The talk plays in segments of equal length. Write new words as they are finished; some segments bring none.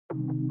Guys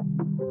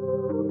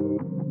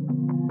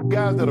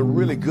that are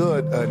really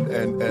good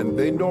and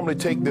they normally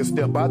take this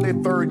step by their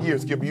third year.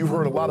 Skip, you've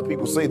heard a lot of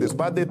people say this.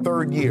 By their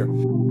third year.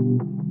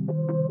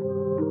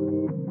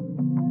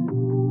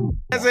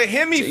 As a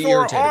Hemi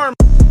forearm.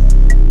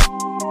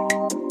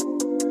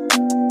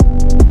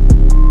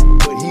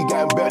 But he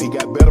got better. He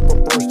got better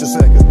from first to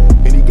second.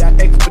 And he got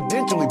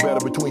exponentially better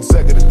between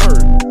second and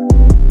third.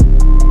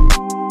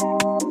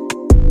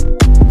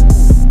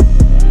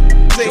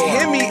 As a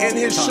Hemi in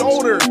his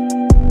shoulder.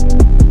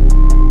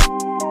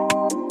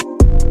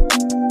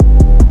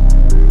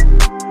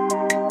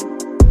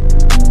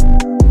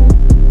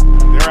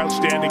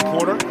 Outstanding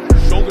corner,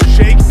 shoulder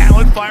shake,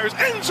 Allen fires,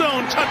 end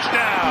zone,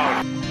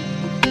 touchdown!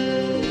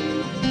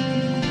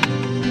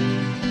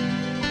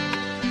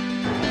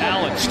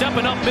 Allen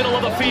stepping up middle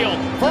of the field,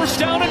 first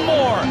down and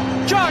more.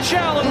 Josh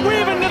Allen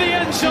weaving to the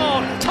end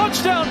zone,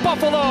 touchdown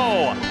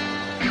Buffalo!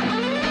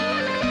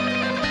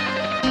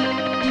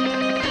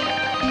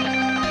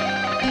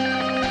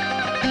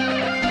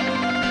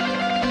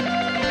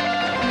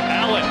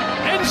 Allen,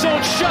 end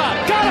zone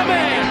shot, got a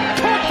man,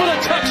 caught for the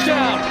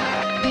touchdown!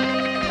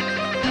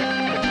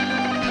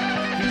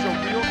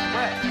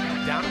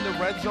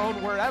 Red zone,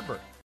 wherever.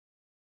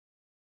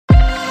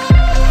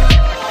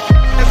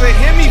 As a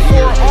Hemi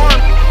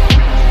forearm.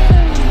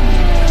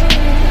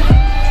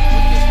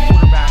 This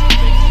quarterback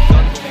makes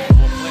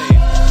unbelievable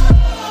plays.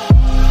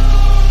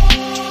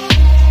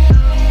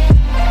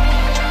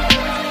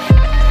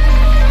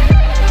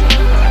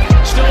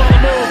 Still on the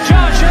move,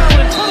 Josh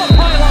Allen to the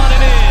pylon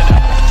and in.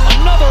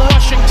 Another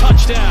rushing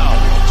touchdown.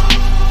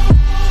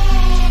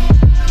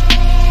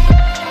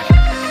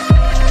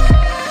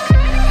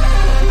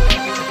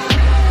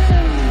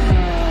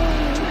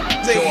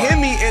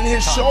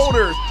 His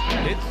shoulders.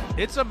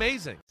 It's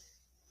amazing.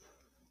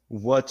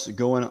 What's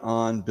going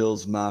on,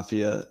 Bills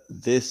Mafia?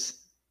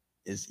 This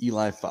is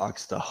Eli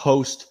Fox, the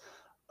host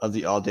of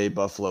the All Day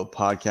Buffalo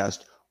podcast.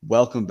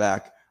 Welcome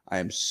back. I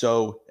am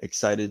so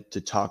excited to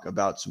talk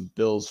about some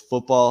Bills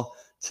football.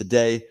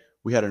 Today,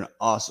 we had an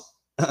awesome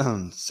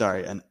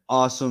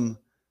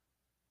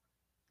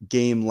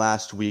game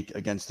last week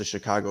against the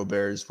Chicago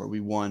Bears where we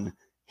won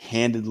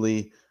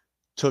handedly,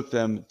 took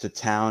them to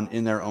town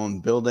in their own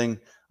building.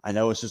 I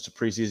know it's just a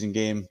preseason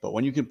game, but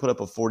when you can put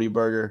up a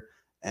 40-burger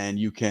and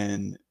you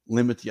can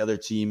limit the other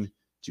team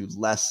to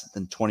less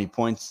than 20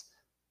 points,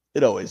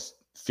 it always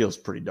feels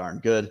pretty darn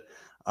good.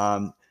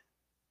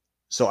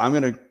 So I'm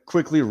going to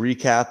quickly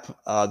recap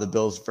the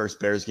Bills versus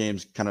Bears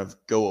games, kind of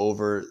go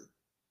over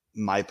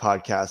my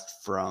podcast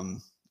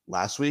from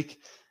last week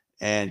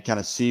and kind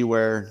of see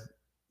where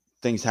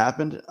things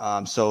happened.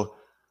 So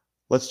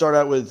let's start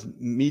out with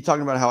me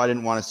talking about how I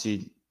didn't want to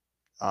see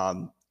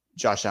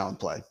Josh Allen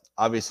play.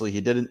 Obviously, he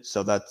didn't,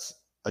 so that's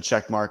a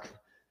check mark.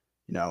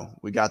 You know,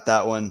 we got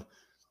that one.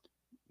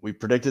 We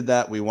predicted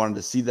that. We wanted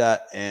to see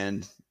that,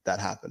 and that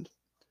happened.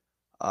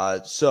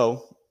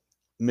 So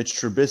Mitch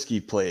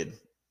Trubisky played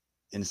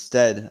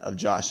instead of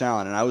Josh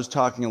Allen, and I was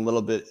talking a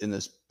little bit in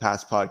this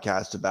past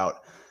podcast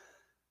about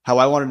how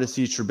I wanted to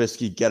see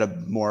Trubisky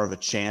get more of a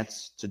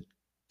chance to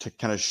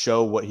kind of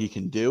show what he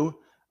can do,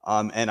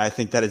 and I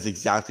think that is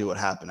exactly what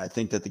happened. I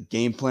think that the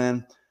game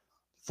plan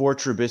for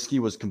Trubisky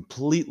was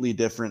completely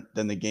different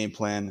than the game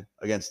plan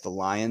against the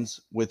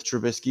Lions with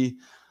Trubisky.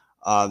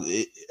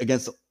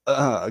 Against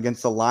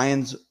the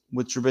Lions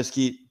with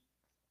Trubisky,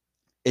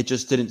 it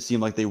just didn't seem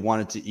like they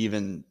wanted to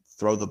even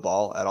throw the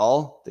ball at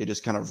all. They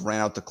just kind of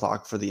ran out the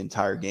clock for the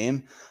entire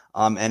game.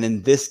 And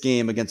in this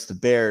game against the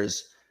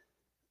Bears,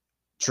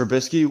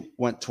 Trubisky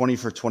went 20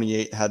 for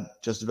 28, had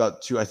just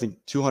about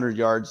 200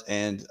 yards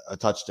and a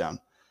touchdown.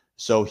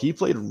 So he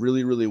played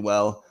really, really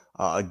well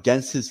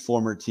against his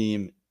former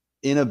team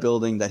in a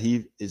building that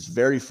he is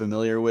very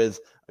familiar with,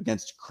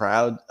 against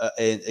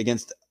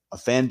against a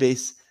fan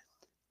base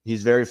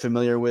he's very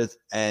familiar with,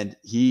 and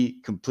he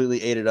completely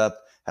ate it up.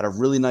 Had a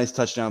really nice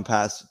touchdown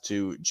pass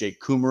to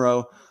Jake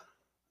Kumerow,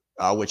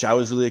 which I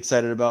was really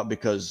excited about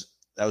because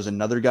that was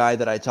another guy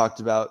that I talked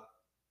about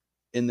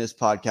in this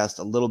podcast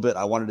a little bit.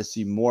 I wanted to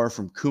see more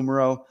from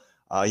Kumerow.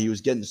 He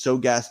was getting so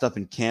gassed up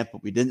in camp,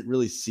 but we didn't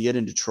really see it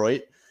in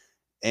Detroit.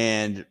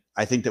 And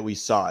I think that we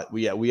saw it.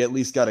 We at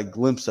least got a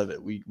glimpse of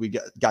it. We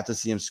got to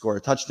see him score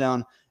a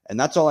touchdown, and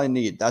that's all I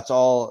need. That's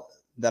all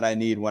that I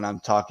need when I'm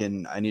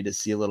talking. I need to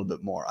see a little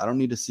bit more. I don't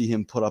need to see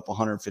him put up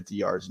 150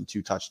 yards and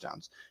 2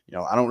 touchdowns. You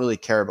know, I don't really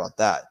care about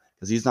that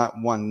because he's not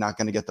going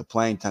to get the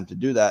playing time to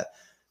do that.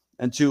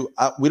 And 2,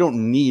 we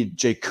don't need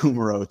Jake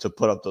Kumerow to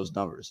put up those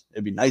numbers.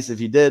 It'd be nice if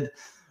he did,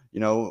 you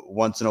know,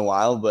 once in a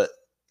while, but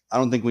I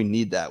don't think we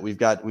need that. We've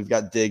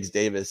got Diggs,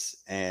 Davis,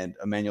 and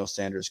Emmanuel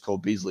Sanders, Cole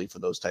Beasley for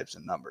those types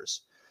of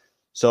numbers.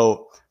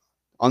 So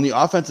on the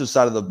offensive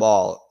side of the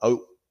ball,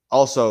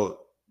 also,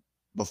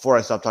 before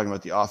I stop talking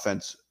about the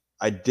offense,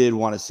 I did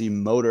want to see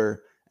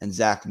Motor and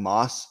Zach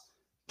Moss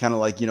kind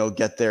of like, you know,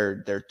 get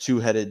their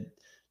two-headed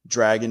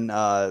dragon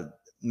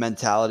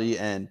mentality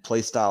and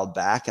play style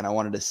back. And I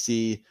wanted to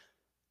see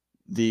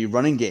the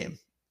running game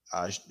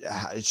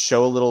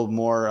show a little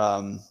more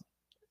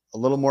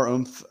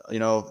oomph, you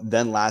know,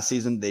 than last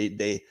season.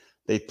 They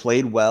They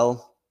played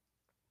well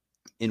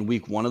in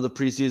week 1 of the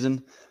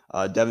preseason.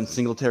 Devin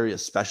Singletary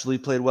especially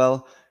played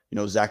well.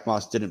 Zach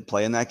Moss didn't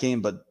play in that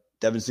game, but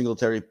Devin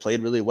Singletary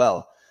played really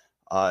well.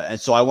 And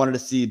so I wanted to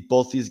see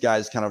both these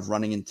guys kind of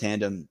running in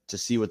tandem to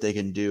see what they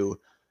can do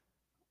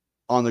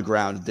on the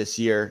ground this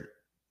year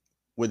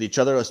with each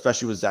other,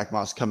 especially with Zach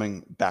Moss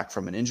coming back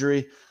from an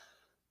injury.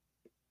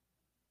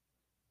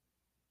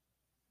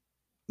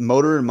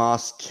 Motor and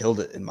Moss killed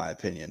it, in my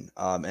opinion.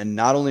 And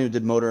not only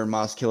did Motor and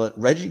Moss kill it,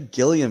 Reggie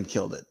Gilliam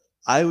killed it.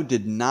 I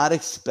did not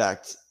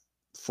expect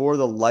for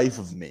the life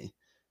of me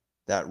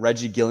that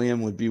Reggie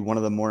Gilliam would be one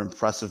of the more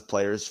impressive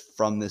players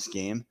from this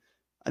game.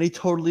 And he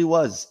totally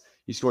was.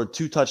 He scored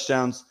 2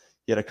 touchdowns.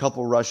 He had a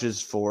couple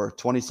rushes for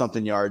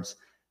 20-something yards.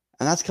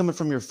 And that's coming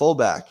from your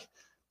fullback.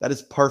 That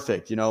is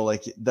perfect.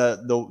 Like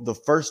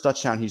the first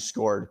touchdown he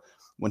scored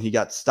when he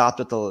got stopped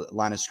at the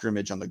line of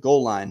scrimmage on the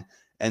goal line,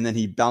 and then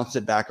he bounced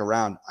it back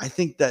around. I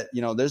think that,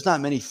 there's not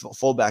many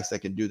fullbacks that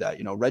can do that.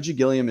 Reggie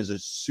Gilliam is a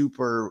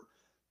super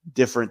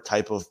different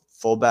type of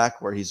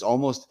fullback where he's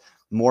almost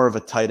more of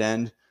a tight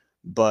end,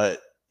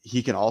 but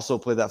he can also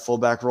play that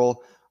fullback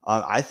role.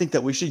 I think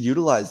that we should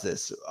utilize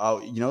this.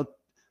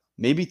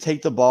 Maybe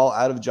take the ball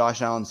out of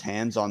Josh Allen's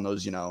hands on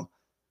those,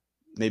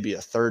 maybe a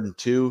 3rd and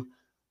 2,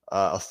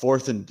 a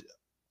 4th and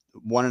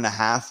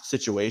 1.5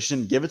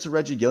 situation. Give it to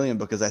Reggie Gilliam,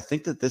 because I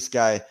think that this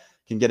guy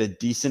can get a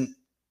decent,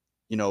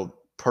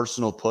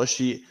 personal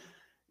push.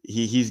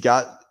 He's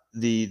got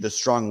the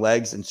strong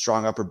legs and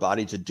strong upper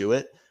body to do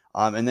it.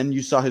 And then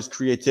you saw his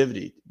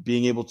creativity,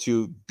 being able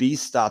to be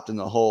stopped in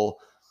the hole,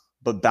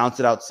 but bounce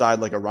it outside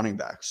like a running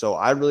back. So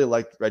I really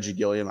liked Reggie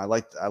Gilliam. I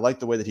liked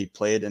the way that he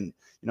played. And,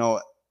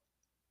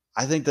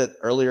 I think that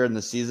earlier in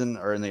the season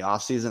or in the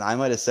offseason, I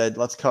might have said,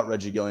 let's cut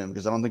Reggie Gilliam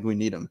because I don't think we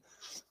need him.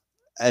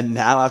 And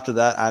now after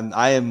that,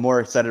 I am more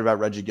excited about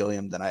Reggie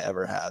Gilliam than I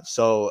ever have.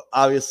 So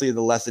obviously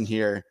the lesson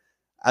here,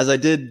 as I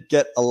did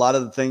get a lot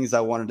of the things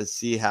I wanted to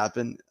see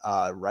happen,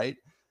 right,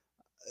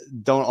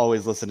 don't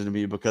always listen to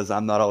me because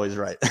I'm not always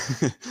right.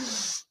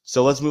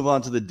 So let's move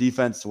on to the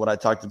defense, what I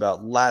talked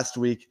about last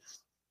week.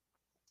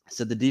 I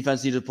said the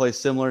defense needed to play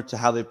similar to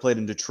how they played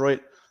in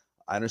Detroit.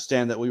 I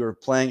understand that we were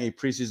playing a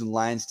preseason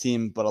Lions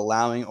team, but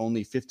allowing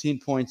only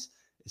 15 points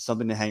is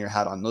something to hang your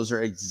hat on.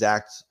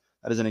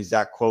 That is an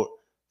exact quote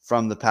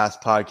from the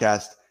past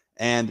podcast.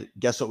 And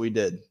guess what we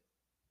did?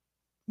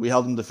 We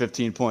held them to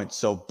 15 points.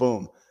 So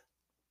boom,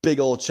 big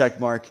old check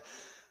mark.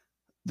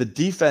 The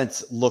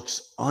defense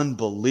looks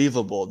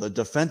unbelievable. The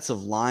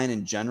defensive line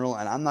in general,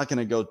 and I'm not going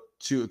to go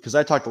because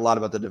I talked a lot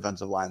about the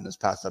defensive line in this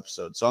past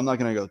episode, so I'm not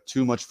going to go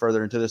too much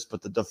further into this,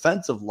 but the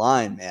defensive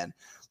line, man,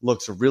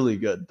 looks really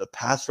good. The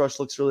pass rush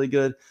looks really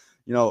good.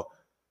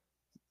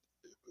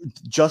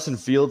 Justin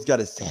Fields got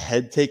his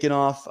head taken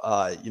off.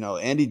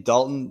 Andy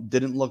Dalton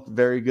didn't look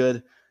very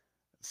good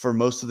for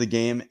most of the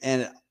game.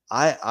 And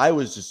I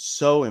was just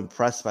so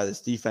impressed by this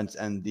defense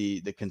and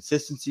the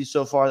consistency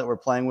so far that we're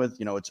playing with.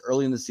 It's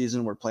early in the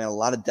season. We're playing a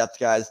lot of depth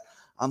guys.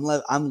 I'm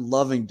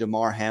loving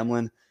DeMar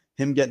Hamlin,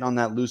 him getting on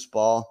that loose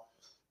ball.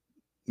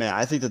 Man,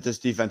 I think that this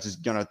defense is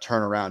going to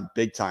turn around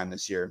big time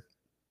this year.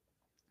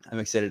 I'm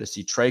excited to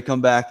see Trey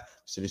come back. I'm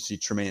excited to see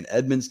Tremaine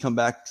Edmonds come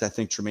back, because I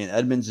think Tremaine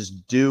Edmonds is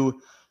due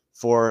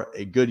for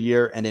a good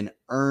year and an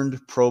earned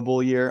Pro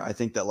Bowl year. I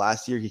think that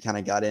last year he kind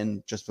of got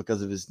in just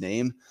because of his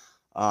name.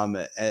 We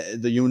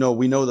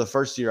know the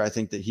first year, I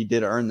think that he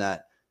did earn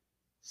that.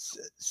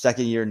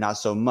 Second year, not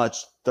so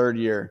much. Third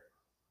year,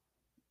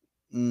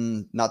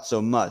 not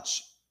so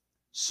much.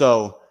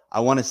 So I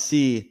want to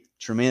see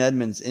Tremaine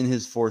Edmonds in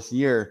his 4th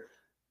year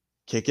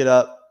kick it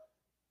up,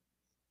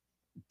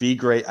 be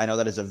great. I know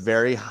that is a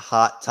very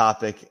hot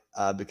topic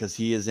because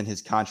he is in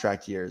his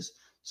contract years.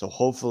 So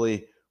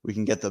hopefully we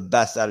can get the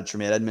best out of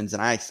Tremaine Edmonds.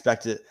 And I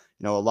expect it,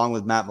 along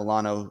with Matt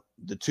Milano,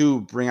 the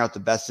two bring out the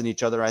best in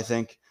each other, I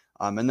think.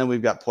 And then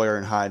we've got Poyer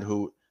and Hyde,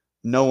 who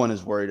no one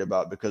is worried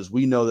about because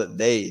we know that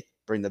they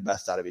bring the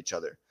best out of each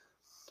other.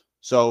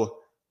 So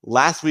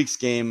last week's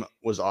game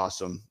was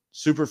awesome.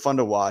 Super fun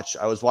to watch.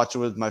 I was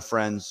watching with my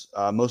friends.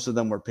 Most of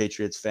them were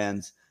Patriots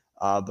fans.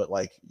 But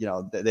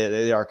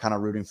they are kind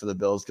of rooting for the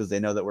Bills because they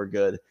know that we're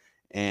good.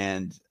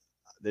 And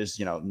there's,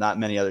 not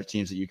many other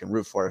teams that you can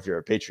root for if you're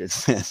a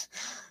Patriots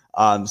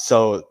fan.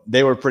 So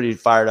they were pretty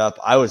fired up.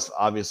 I was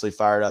obviously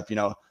fired up.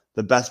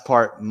 The best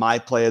part, my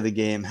play of the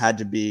game had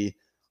to be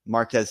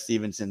Marquez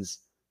Stevenson's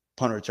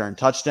punt return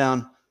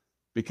touchdown,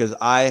 because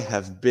I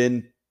have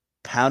been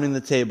pounding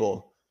the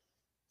table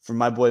for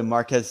my boy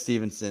Marquez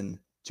Stevenson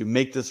to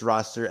make this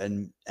roster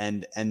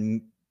and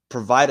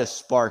provide a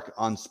spark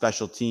on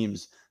special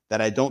teams that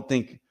I don't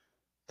think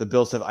the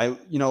Bills have.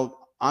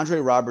 Andre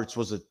Roberts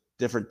was a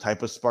different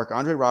type of spark.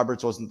 Andre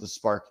Roberts wasn't the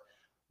spark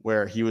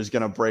where he was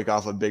going to break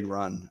off a big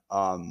run,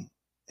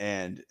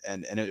 and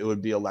it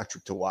would be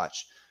electric to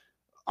watch.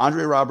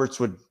 Andre Roberts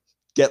would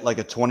get like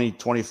a 20,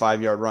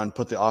 25-yard run,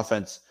 put the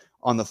offense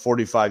on the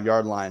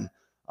 45-yard line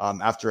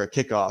after a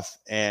kickoff,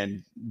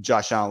 and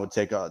Josh Allen would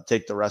take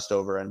the rest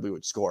over, and we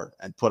would score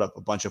and put up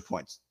a bunch of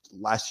points.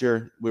 Last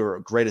year, we were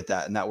great at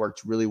that, and that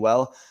worked really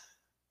well.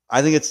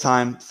 I think it's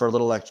time for a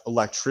little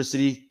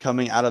electricity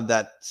coming out of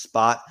that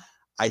spot.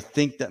 I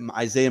think that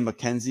Isaiah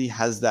McKenzie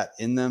has that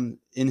in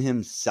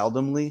him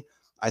seldomly.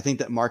 I think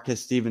that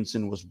Marquez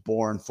Stevenson was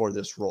born for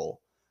this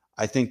role.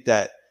 I think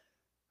that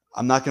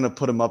I'm not going to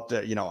put him up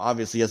there.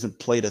 Obviously he hasn't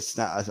played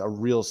a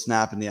real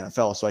snap in the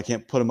NFL, so I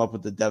can't put him up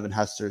with the Devin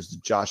Hesters, the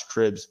Josh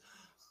Cribbs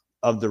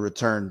of the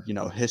return,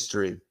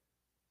 history.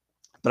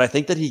 But I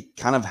think that he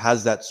kind of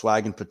has that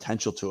swag and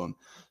potential to him.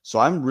 So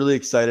I'm really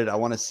excited. I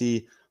want to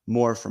see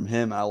more from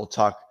him. I will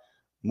talk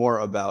more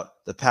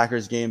about the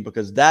Packers game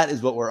because that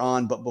is what we're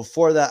on. But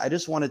before that, I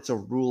just wanted to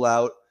rule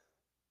out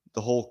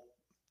the whole,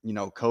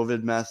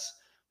 COVID mess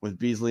with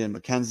Beasley and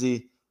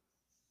McKenzie.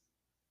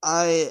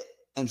 I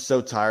am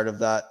so tired of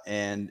that,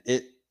 and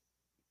it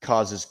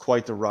causes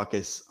quite the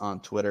ruckus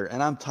on Twitter.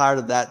 And I'm tired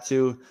of that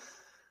too.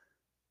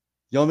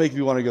 Y'all make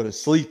me want to go to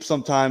sleep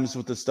sometimes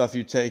with the stuff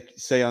you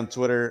say on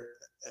Twitter.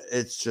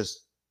 It's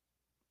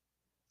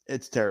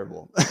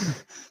terrible.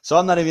 So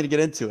I'm not even going to get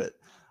into it.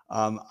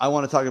 I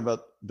want to talk about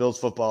Bills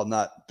football,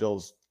 not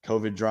Bills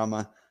COVID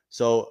drama.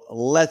 So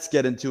let's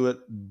get into it.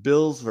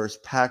 Bills versus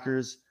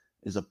Packers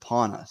is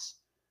upon us.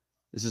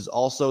 This is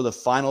also the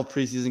final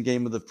preseason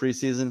game of the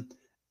preseason.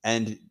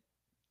 And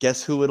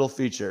guess who it'll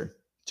feature?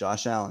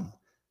 Josh Allen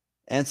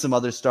and some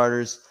other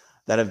starters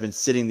that have been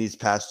sitting these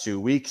past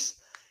 2 weeks.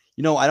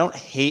 I don't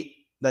hate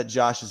that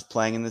Josh is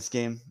playing in this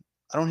game.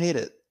 I don't hate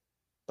it,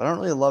 but I don't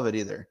really love it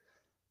either.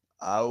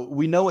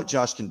 We know what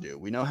Josh can do.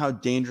 We know how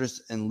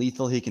dangerous and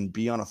lethal he can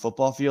be on a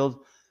football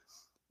field.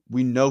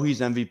 We know he's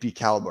MVP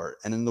caliber.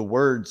 And in the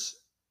words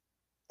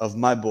of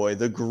my boy,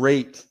 the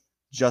great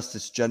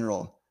Justice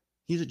General,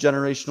 he's a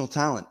generational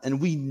talent.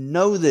 And we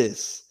know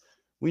this.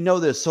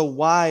 So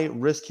why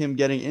risk him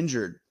getting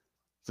injured?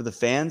 For the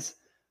fans?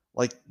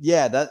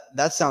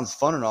 That sounds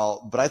fun and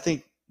all, but I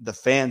think the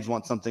fans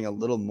want something a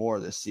little more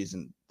this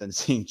season than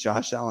seeing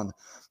Josh Allen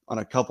on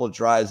a couple of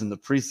drives in the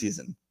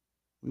preseason.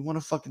 We want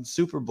a fucking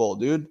Super Bowl,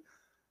 dude.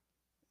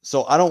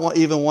 So I don't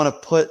even want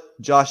to put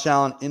Josh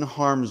Allen in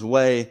harm's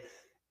way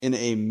in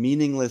a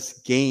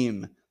meaningless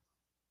game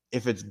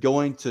if it's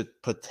going to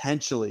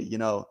potentially,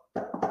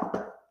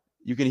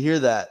 you can hear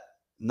that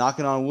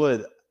knocking on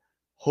wood.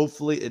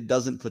 Hopefully it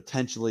doesn't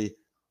potentially,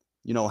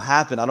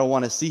 happen. I don't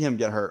want to see him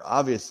get hurt,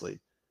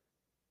 obviously.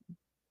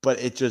 But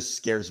it just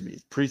scares me.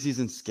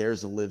 Preseason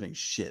scares the living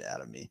shit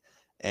out of me.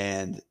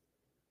 And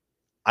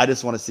I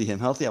just want to see him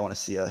healthy. I want to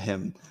see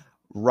him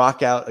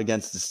rock out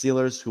against the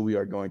Steelers, who we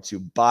are going to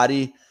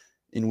body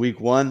in week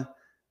 1.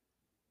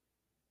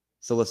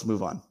 So let's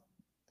move on.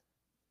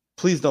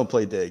 Please don't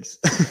play Diggs.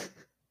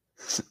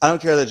 I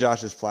don't care that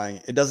Josh is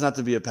playing. It doesn't have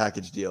to be a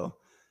package deal.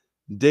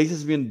 Diggs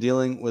has been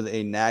dealing with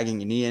a nagging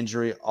knee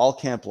injury all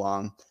camp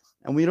long,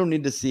 and we don't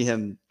need to see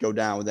him go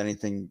down with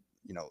anything,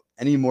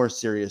 any more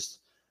serious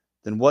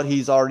than what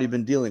he's already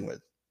been dealing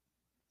with.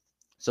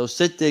 So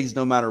sit Diggs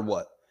no matter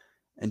what,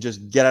 and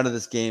just get out of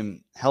this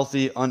game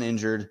healthy,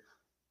 uninjured.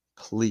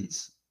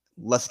 Please,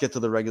 let's get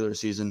to the regular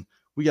season.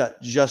 We got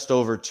just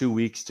over 2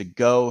 weeks to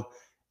go,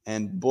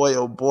 and boy,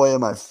 oh boy,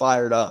 am I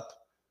fired up.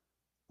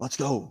 Let's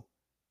go.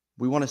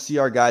 We want to see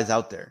our guys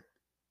out there.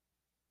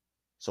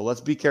 So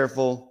let's be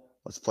careful.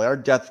 Let's play our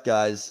depth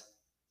guys,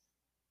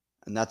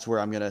 and that's where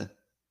I'm going to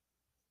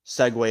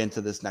segue into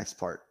this next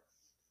part.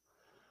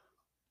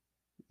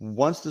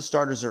 Once the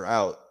starters are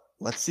out,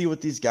 let's see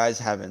what these guys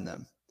have in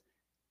them.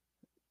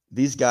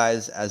 These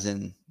guys, as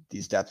in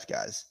these depth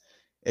guys,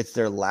 it's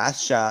their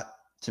last shot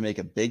to make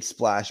a big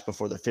splash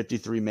before the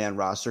 53-man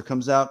roster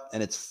comes out,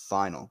 and it's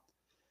final.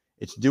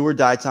 It's do or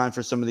die time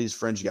for some of these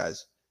fringe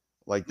guys.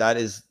 That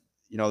is,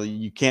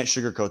 you can't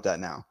sugarcoat that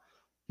now.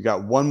 You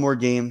got one more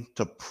game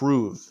to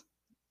prove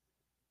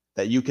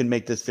that you can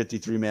make this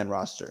 53-man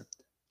roster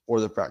or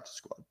the practice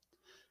squad.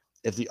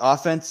 If the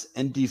offense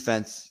and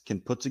defense can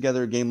put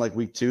together a game like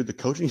week 2, the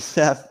coaching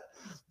staff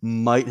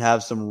might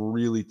have some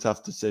really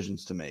tough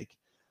decisions to make.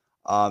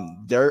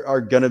 There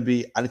are going to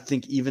be, I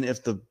think, even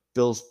if the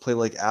Bills play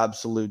like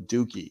absolute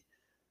dookie,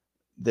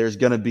 there's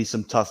going to be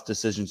some tough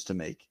decisions to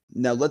make.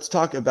 Now, let's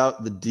talk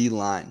about the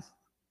D-line.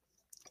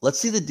 Let's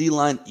see the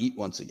D-line eat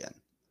once again.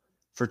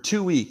 For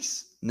 2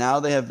 weeks, now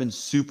they have been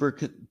super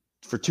consistent.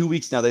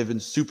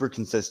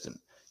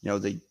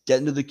 They get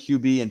into the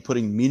QB and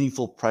putting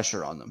meaningful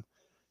pressure on them.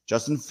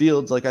 Justin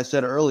Fields, like I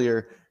said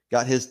earlier,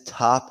 got his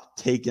top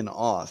taken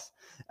off.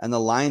 And the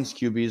Lions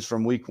QBs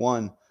from week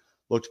 1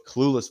 looked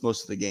clueless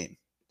most of the game.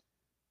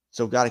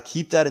 So got to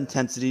keep that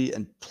intensity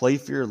and play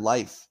for your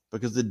life,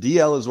 because the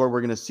DL is where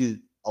we're going to see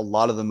a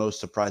lot of the most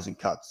surprising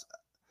cuts.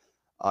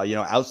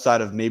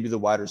 Outside of maybe the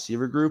wide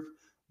receiver group,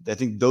 I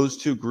think those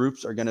two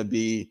groups are going to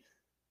be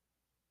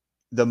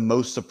the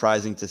most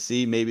surprising to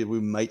see. Maybe we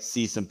might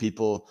see some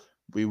people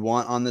we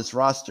want on this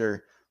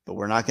roster, but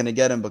we're not going to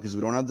get them because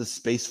we don't have the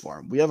space for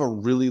them. We have a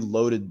really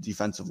loaded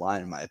defensive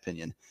line, in my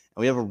opinion,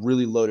 and we have a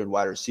really loaded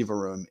wide receiver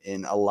room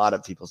in a lot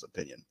of people's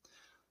opinion.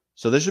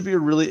 So this should be a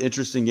really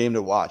interesting game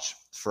to watch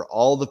for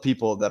all the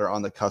people that are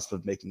on the cusp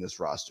of making this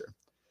roster.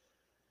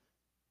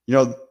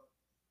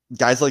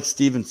 Guys like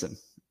Stevenson,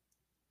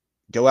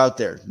 Go out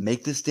there,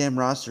 make this damn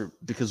roster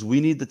because we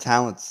need the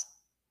talents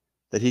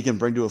that he can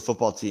bring to a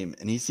football team.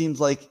 And he seems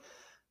like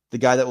the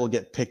guy that will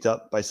get picked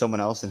up by someone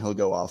else and he'll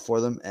go off for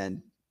them.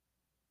 And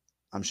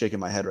I'm shaking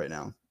my head right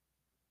now.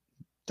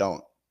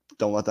 Don't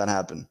let that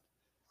happen.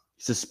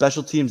 He's a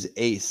special teams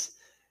ace.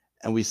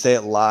 And we say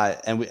it live,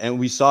 and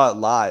we saw it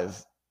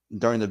live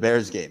during the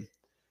Bears game.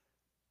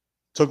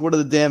 Took one to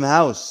the damn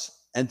house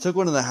and took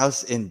one to the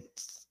house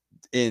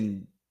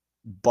in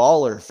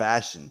baller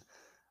fashion.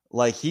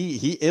 Like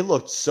it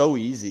looked so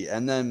easy.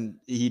 And then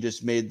he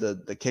just made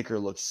the kicker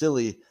look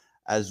silly,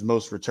 as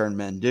most return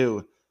men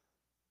do.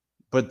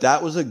 But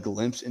that was a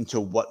glimpse into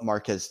what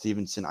Marquez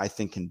Stevenson, I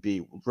think, can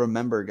be.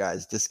 Remember,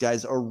 guys, this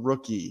guy's a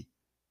rookie.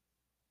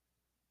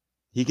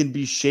 He can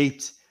be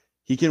shaped.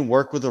 He can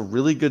work with a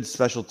really good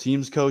special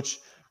teams coach,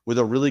 with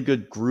a really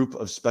good group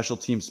of special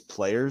teams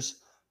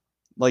players.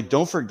 Like,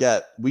 don't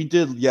forget, we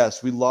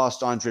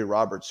lost Andre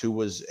Roberts, who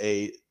was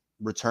a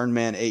return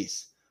man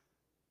ace.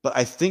 But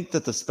I think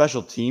that the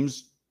special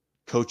teams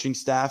coaching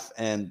staff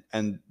and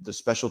the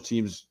special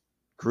teams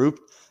group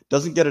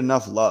doesn't get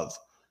enough love.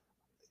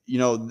 You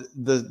know,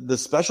 the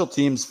special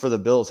teams for the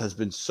Bills has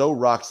been so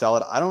rock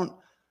solid.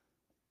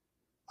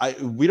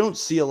 We don't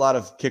see a lot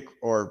of kick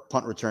or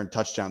punt return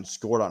touchdowns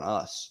scored on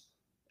us.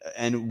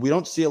 And we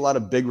don't see a lot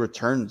of big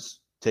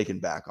returns taken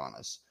back on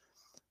us.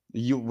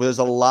 There's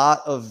a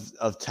lot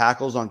of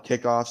tackles on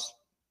kickoffs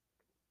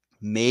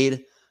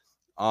made,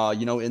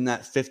 in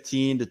that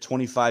 15 to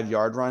 25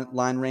 yard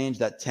line range,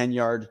 that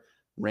 10-yard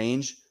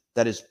range.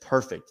 That is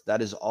perfect.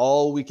 That is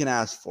all we can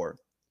ask for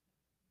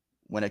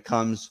when it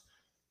comes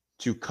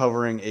to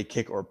covering a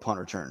kick or punt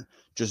return.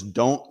 Just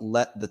don't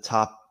let the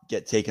top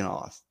get taken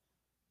off,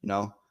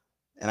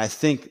 And I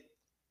think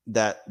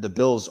that the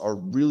Bills are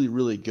really,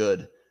 really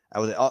good.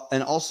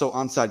 And also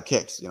onside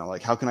kicks,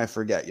 like how can I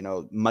forget,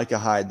 Micah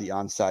Hyde, the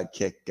onside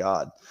kick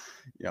god,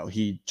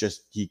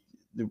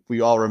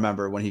 we all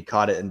remember when he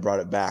caught it and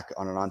brought it back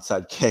on an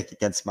onside kick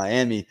against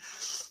Miami.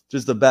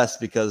 Just the best,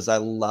 because I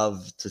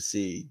love to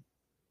see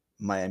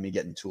Miami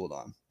getting tooled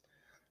on.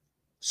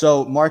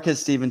 So Marquez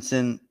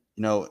Stevenson,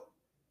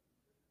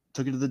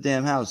 took it to the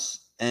damn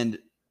house. And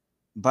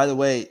by the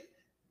way,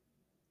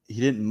 he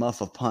didn't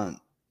muff a punt,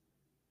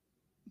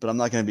 but I'm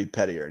not going to be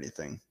petty or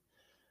anything.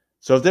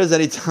 So if there's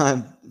any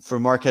time for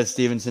Marquez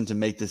Stevenson to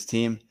make this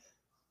team,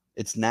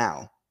 it's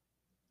now.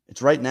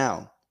 It's right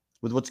now.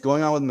 With what's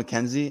going on with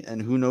McKenzie,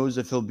 and who knows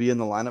if he'll be in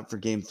the lineup for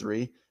Game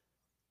 3.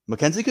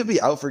 McKenzie could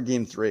be out for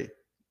Game 3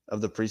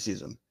 of the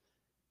preseason.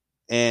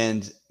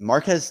 And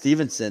Marquez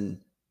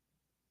Stevenson,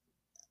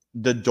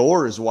 the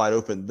door is wide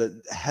open.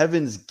 The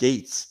heaven's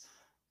gates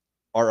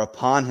are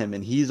upon him,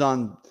 and he's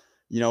on,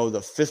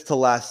 the fifth to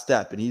last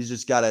step, and he's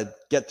just got to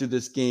get through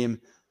this game,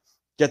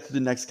 get through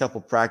the next couple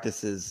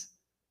practices,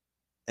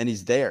 and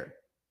he's there.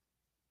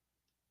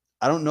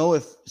 I don't know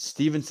if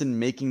Stevenson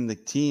making the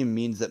team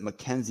means that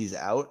McKenzie's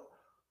out,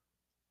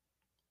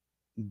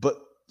 but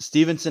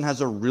Stevenson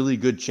has a really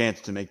good chance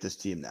to make this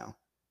team now,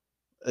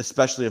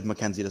 especially if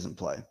McKenzie doesn't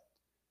play.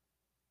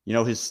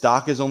 His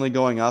stock is only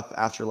going up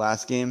after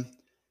last game,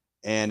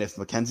 and if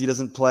McKenzie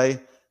doesn't play,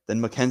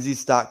 then McKenzie's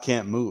stock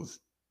can't move.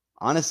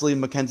 Honestly,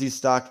 McKenzie's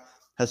stock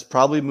has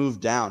probably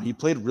moved down. He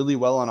played really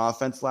well on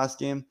offense last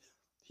game.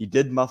 He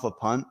did muff a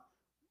punt.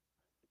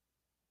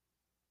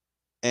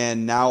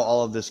 And now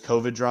all of this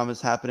COVID drama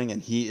is happening,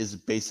 and he is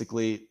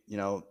basically,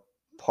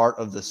 part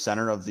of the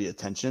center of the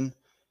attention.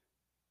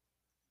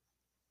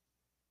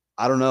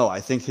 I don't know. I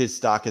think his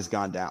stock has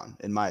gone down,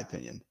 in my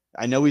opinion.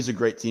 I know he's a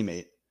great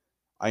teammate.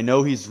 I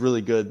know he's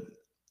really good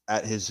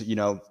at his,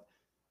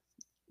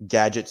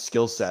 gadget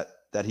skill set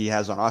that he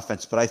has on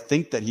offense, but I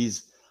think that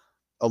he's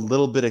a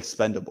little bit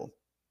expendable.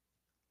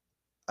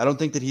 I don't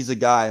think that he's a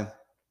guy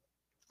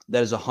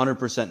that is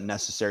 100%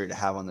 necessary to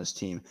have on this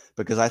team,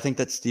 because I think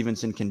that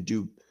Stevenson can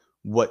do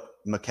what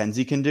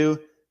McKenzie can do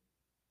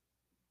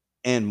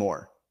and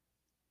more.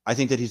 I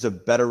think that he's a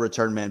better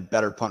return man,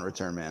 better punt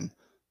return man,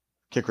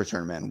 kick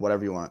return man,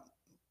 whatever you want.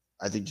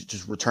 I think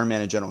just return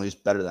man in general, he's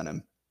better than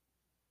him.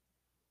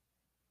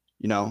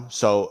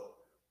 So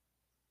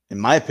in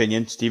my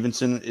opinion,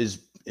 Stevenson is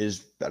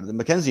better than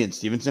McKenzie, and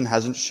Stevenson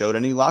hasn't showed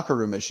any locker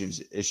room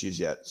issues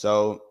yet.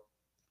 So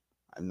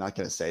I'm not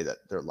going to say that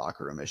they're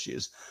locker room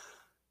issues.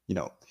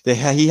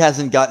 He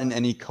hasn't gotten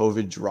any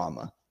COVID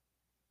drama.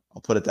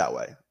 I'll put it that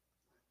way.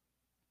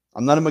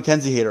 I'm not a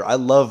McKenzie hater. I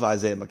love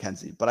Isaiah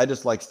McKenzie, but I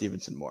just like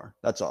Stevenson more.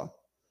 That's all.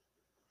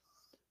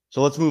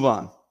 So let's move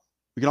on.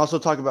 We can also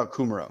talk about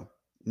Kumerow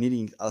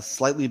needing a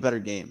slightly better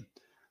game,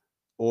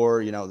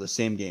 or, the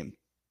same game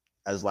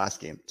as last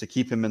game to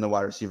keep him in the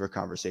wide receiver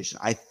conversation.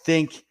 I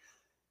think,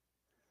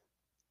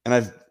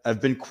 and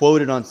I've been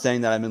quoted on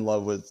saying that I'm in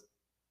love with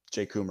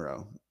Jay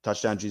Kumerow.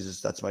 Touchdown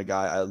Jesus, that's my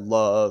guy. I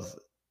love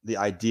the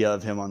idea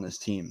of him on this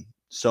team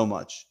so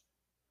much.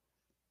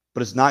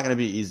 But it's not going to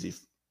be easy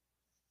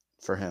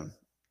for him.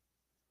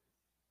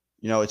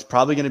 It's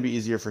probably going to be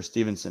easier for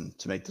Stevenson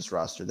to make this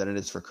roster than it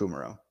is for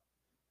Kumerow.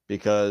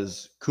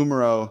 Because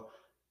Kumerow,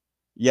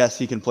 yes,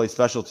 he can play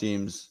special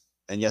teams.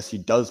 And yes, he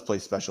does play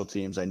special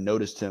teams. I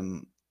noticed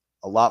him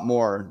a lot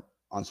more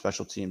on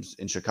special teams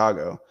in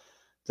Chicago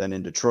than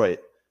in Detroit.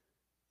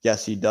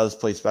 Yes, he does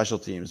play special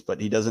teams, but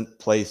he doesn't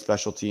play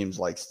special teams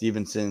like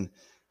Stevenson,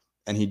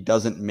 and he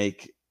doesn't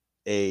make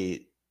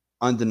a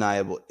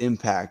undeniable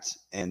impact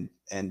and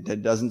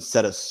it doesn't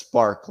set a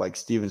spark like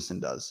Stevenson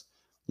does.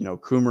 You know,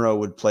 Kumaro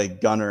would play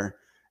gunner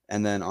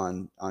and then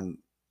on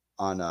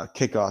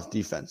kickoff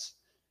defense.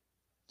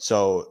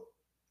 So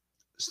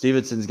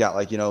Stevenson's got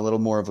like, you know, a little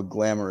more of a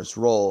glamorous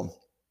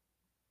role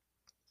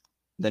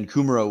than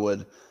Kumaro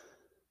would,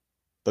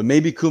 but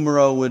maybe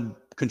Kumaro would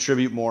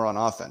contribute more on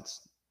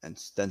offense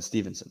than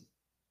Stevenson.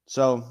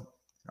 So,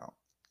 you know,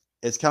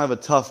 it's kind of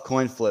a tough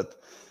coin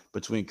flip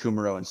between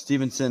Kumaro and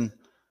Stevenson.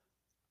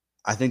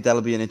 I think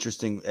that'll be an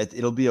interesting,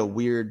 it'll be a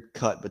weird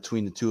cut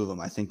between the two of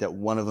them. I think that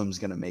one of them is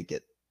going to make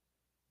it,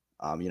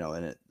 you know,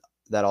 and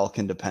that all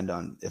can depend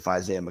on if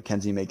Isaiah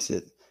McKenzie makes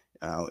it,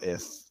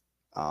 if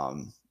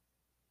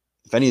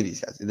any of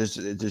these guys,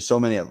 there's so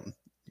many of them.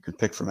 You could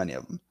pick from any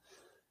of them.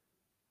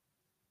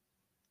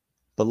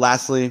 But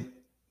lastly,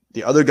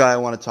 the other guy I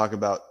want to talk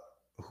about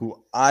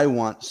who I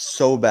want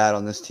so bad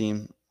on this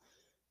team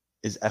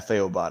is Efe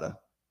Obada.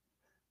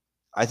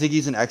 I think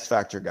he's an X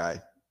factor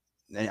guy.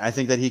 And I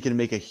think that he can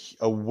make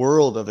a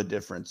world of a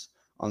difference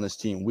on this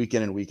team week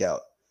in and week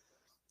out.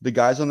 The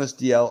guys on this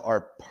DL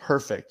are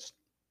perfect.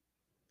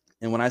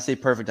 And when I say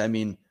perfect, I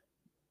mean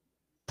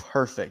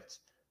perfect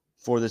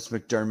for this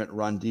McDermott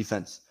run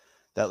defense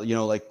that, you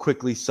know, like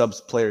quickly subs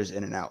players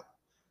in and out.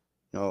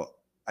 You know,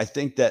 I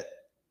think that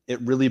it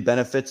really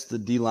benefits the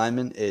D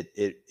lineman.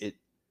 It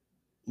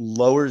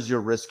lowers your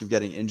risk of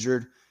getting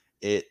injured.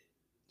 It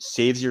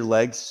saves your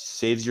legs,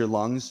 saves your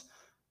lungs.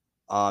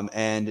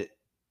 And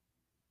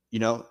you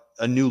know,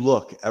 a new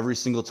look every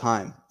single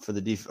time for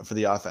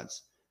the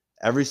offense.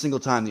 Every single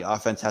time the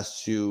offense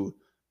has to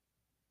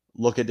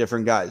look at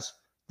different guys.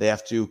 They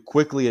have to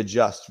quickly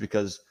adjust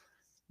because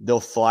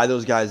they'll fly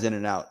those guys in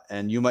and out.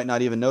 And you might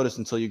not even notice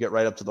until you get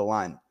right up to the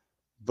line.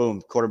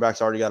 Boom,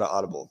 quarterback's already got an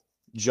audible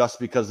just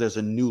because there's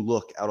a new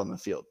look out on the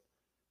field.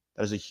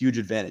 That is a huge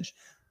advantage.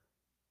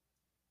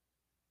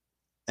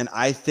 And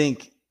I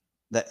think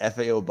that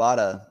Efe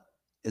Obada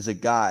is a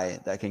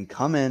guy that can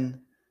come in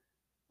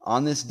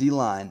on this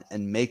D-line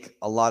and make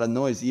a lot of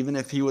noise, even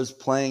if he was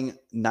playing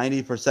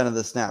 90% of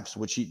the snaps,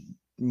 which he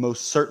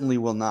most certainly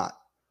will not.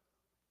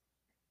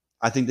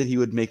 I think that he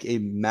would make a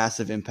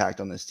massive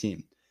impact on this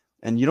team.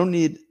 And you don't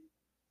need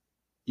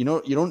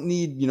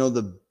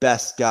the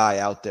best guy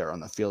out there on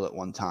the field at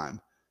one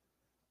time.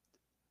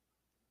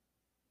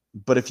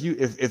 But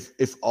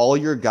if all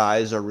your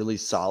guys are really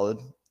solid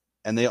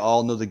and they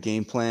all know the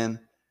game plan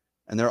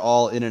and they're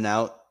all in and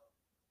out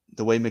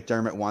the way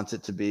McDermott wants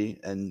it to be,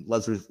 and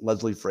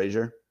Leslie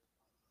Frazier,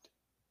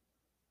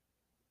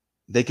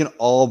 they can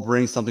all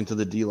bring something to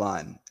the D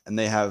line, and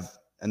they have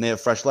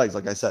fresh legs,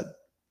 like I said.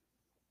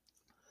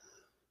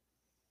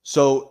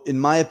 So, in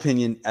my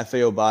opinion,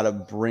 Efe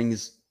Obada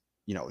brings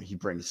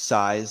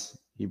size,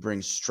 he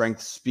brings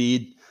strength,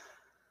 speed,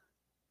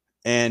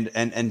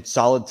 and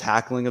solid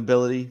tackling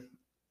ability,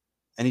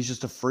 and he's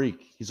just a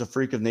freak. He's a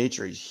freak of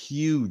nature. He's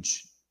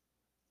huge,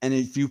 and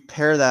if you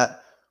pair that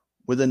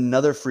with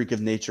another freak of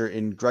nature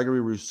in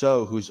Gregory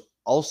Rousseau, who's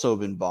also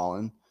been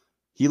balling,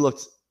 he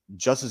looked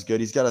just as good.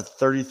 He's got a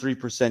 33%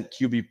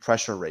 QB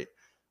pressure rate,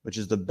 which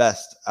is the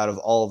best out of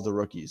all of the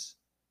rookies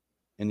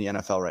in the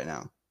NFL right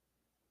now.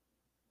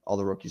 All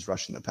the rookies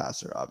rushing the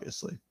passer,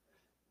 obviously.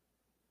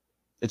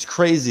 It's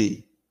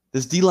crazy.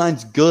 This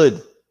D-line's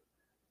good.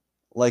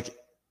 Like,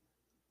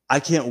 I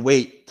can't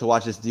wait to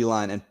watch this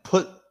D-line and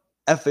put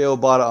Efe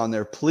Obada on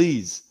there,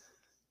 please,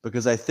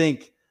 because I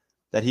think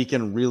that he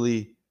can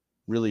really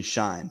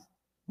shine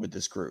with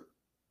this group.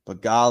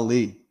 But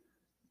golly,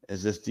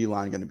 is this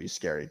D-line going to be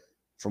scary.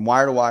 From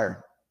wire to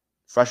wire,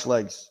 fresh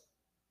legs,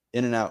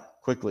 in and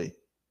out, quickly,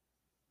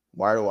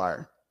 wire to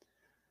wire.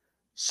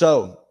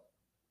 So,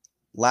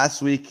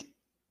 last week,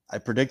 I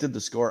predicted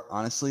the score.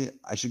 Honestly,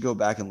 I should go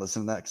back and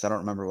listen to that because I don't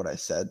remember what I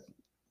said,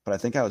 but I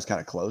think I was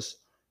kind of close.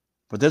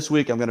 But this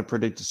week, I'm going to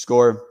predict the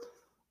score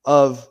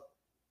of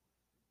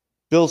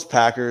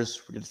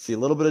Bills-Packers. We're going to see a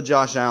little bit of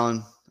Josh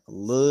Allen, a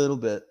little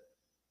bit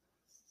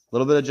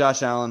of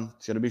Josh Allen.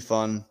 It's going to be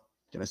fun.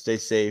 Going to stay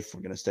safe.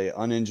 We're going to stay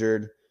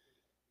uninjured.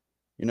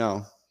 You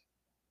know,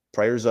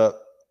 prayers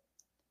up.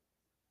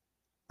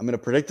 I'm going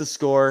to predict the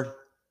score.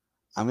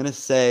 I'm going to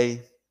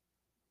say,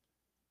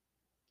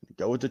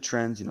 go with the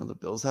trends. You know, the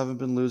Bills haven't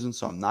been losing,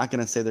 so I'm not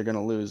going to say they're going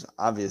to lose,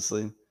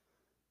 obviously. And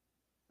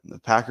the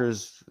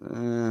Packers,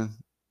 other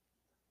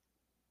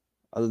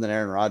than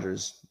Aaron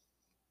Rodgers,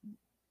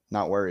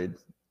 not worried.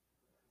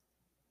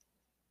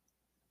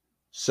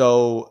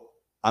 So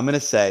I'm going to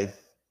say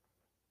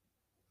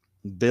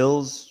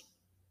Bills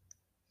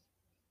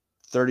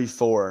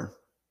 34,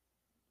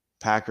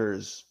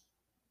 Packers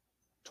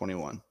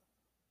 21.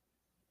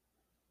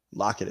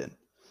 Lock it in.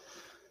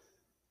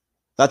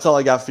 That's all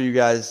I got for you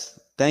guys.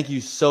 Thank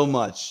you so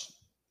much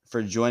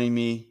for joining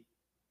me.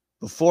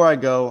 Before I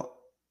go,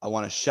 I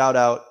want to shout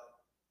out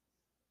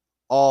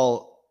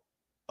all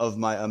of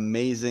my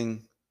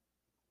amazing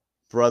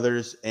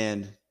brothers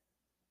and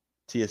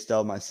Tia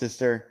Estelle, my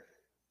sister,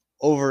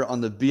 over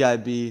on the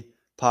BIB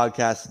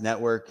Podcast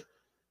Network.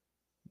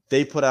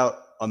 They put out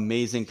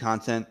amazing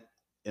content.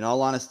 In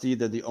all honesty,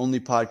 they're the only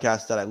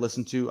podcast that I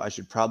listen to. I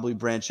should probably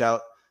branch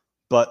out,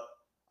 but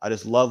I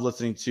just love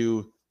listening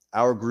to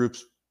our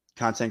group's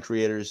content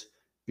creators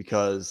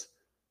because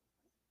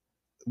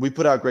we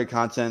put out great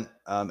content,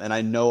 and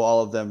I know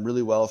all of them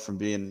really well from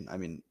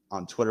being,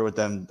 on Twitter with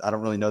them. I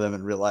don't really know them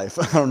in real life.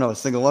 I don't know a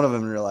single one of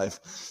them in real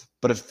life,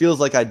 but it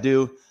feels like I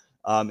do.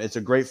 It's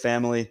a great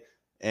family,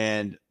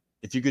 and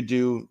if you could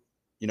do,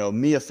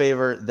 me a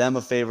favor, them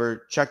a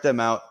favor, check them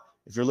out.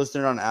 If you're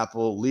listening on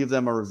Apple, leave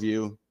them a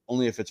review,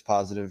 only if it's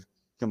positive.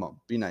 Come on,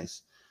 be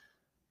nice.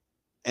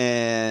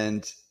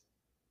 And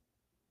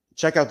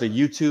check out the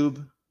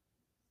YouTube.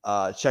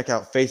 Check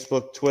out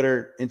Facebook,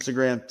 Twitter,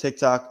 Instagram,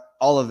 TikTok,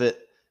 all of it.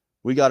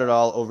 We got it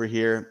all over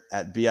here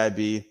at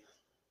BIB.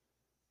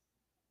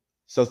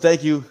 So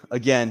thank you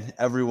again,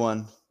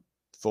 everyone,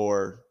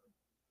 for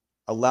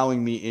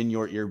allowing me in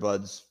your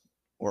earbuds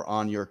or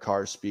on your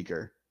car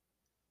speaker.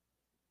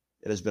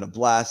 It has been a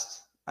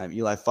blast. I'm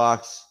Eli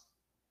Fox,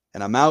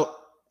 and I'm out.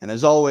 And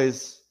as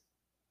always,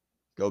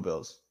 go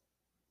Bills.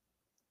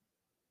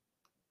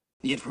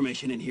 The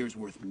information in here is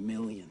worth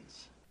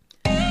millions.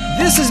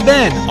 This has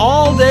been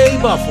All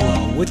Day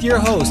Buffalo with your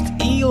host,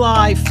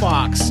 Eli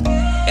Fox.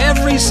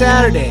 Every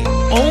Saturday,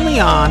 only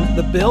on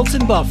the Built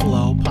in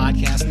Buffalo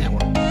Podcast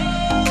Network.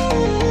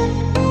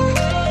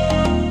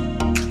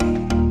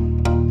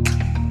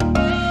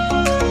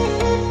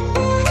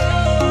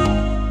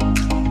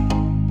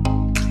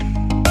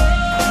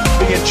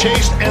 Being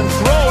chased and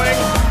throwing.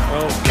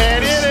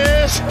 And it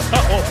is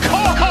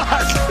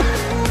caught.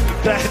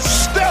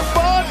 That's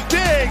Stephon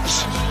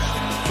Diggs.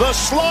 The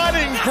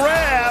sliding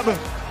grab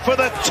for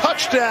the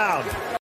touchdown.